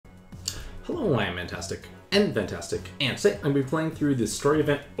Hello, I am Mantastic and Fantastic, and today I'm going to be playing through the story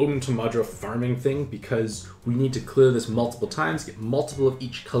event Odin Tamadra farming thing because we need to clear this multiple times, get multiple of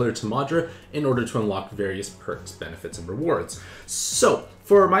each color Tamadra in order to unlock various perks, benefits, and rewards. So,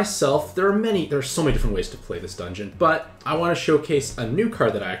 for myself, there are so many different ways to play this dungeon, but I want to showcase a new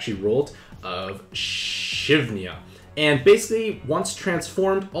card that I actually rolled of Shivnia. And basically, once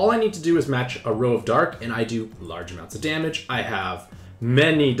transformed, all I need to do is match a row of dark, and I do large amounts of damage. I have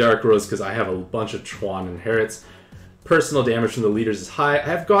many dark rows because I have a bunch of Chuan inherits. Personal damage from the leaders is high. I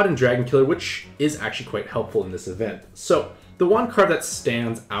have God and Dragon Killer, which is actually quite helpful in this event. So, the one card that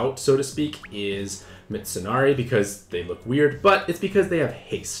stands out, so to speak, is Mitsunari because they look weird, but it's because they have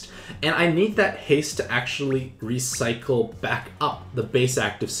haste. And I need that haste to actually recycle back up the base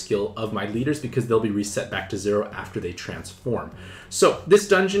active skill of my leaders because they'll be reset back to 0 after they transform. So this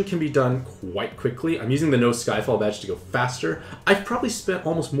dungeon can be done quite quickly. I'm using the No Skyfall badge to go faster. I've probably spent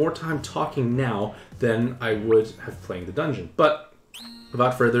almost more time talking now than I would have playing the dungeon. But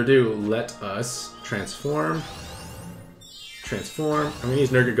without further ado, let us transform. I'm going to use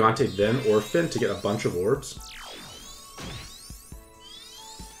Nergigante, then Orphan to get a bunch of orbs.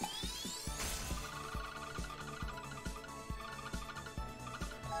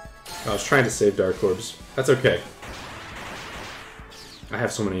 I was trying to save Dark Orbs. That's okay. I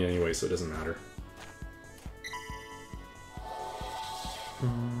have so many anyway, so it doesn't matter.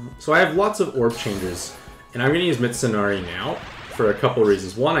 So I have lots of orb changers, and I'm going to use Mitsunari now for a couple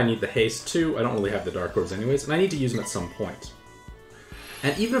reasons. One, I need the haste. Two, I don't really have the Dark Orbs anyways, and I need to use them at some point.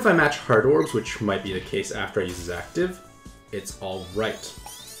 And even if I match hard orbs, which might be the case after I use his active, it's alright.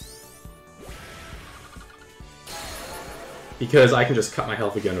 Because I can just cut my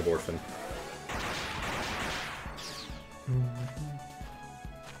health again of Orphan.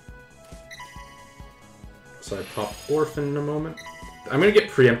 So I pop Orphan in a moment. I'm going to get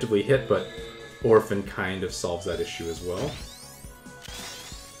preemptively hit, but Orphan kind of solves that issue as well.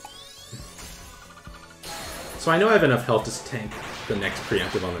 So I know I have enough health to tank the next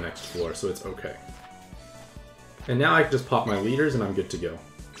preemptive on the next floor, so it's okay. And now I can just pop my leaders and I'm good to go.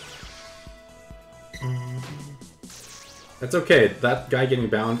 That's okay, that guy getting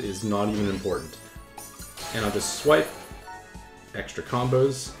bound is not even important. And I'll just swipe. Extra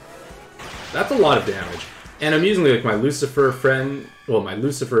combos. That's a lot of damage. And I'm using like my Lucifer friend. Well, my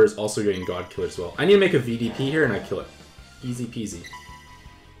Lucifer is also getting God Killer as well. I need to make a VDP here and I kill it. Easy peasy.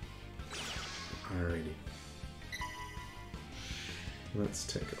 Alrighty. Let's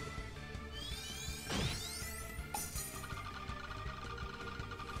take a look.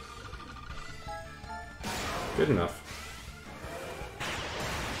 Good enough.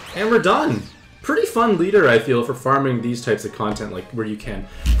 And we're done! Pretty fun leader, I feel, for farming these types of content, like where you can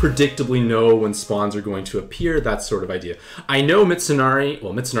predictably know when spawns are going to appear, that sort of idea. I know Mitsunari,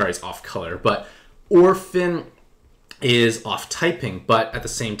 well, Mitsunari's off color, but Orphan is off typing, but at the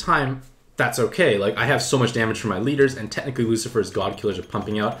same time, that's okay. Like, I have so much damage from my leaders, and technically Lucifer's God Killers are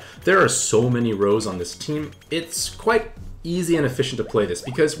pumping out. There are so many rows on this team. It's quite easy and efficient to play this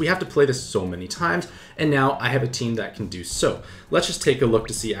because we have to play this so many times, and now I have a team that can do so. Let's just take a look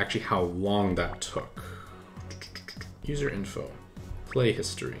to see actually how long that took. User info. Play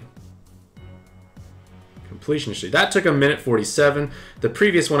history. Completion history. That took 1:47. The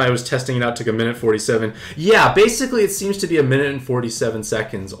previous one I was testing it out took 1:47. Yeah, basically it seems to be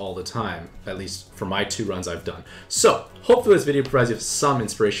 1:47 all the time, at least for my 2 runs I've done. So, hopefully this video provides you with some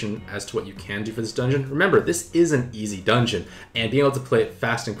inspiration as to what you can do for this dungeon. Remember, this is an easy dungeon, and being able to play it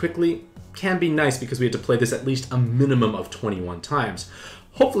fast and quickly can be nice because we have to play this at least a minimum of 21 times.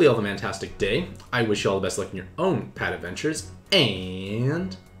 Hopefully you'll have a fantastic day. I wish you all the best luck in your own pad adventures,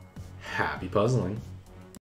 and happy puzzling.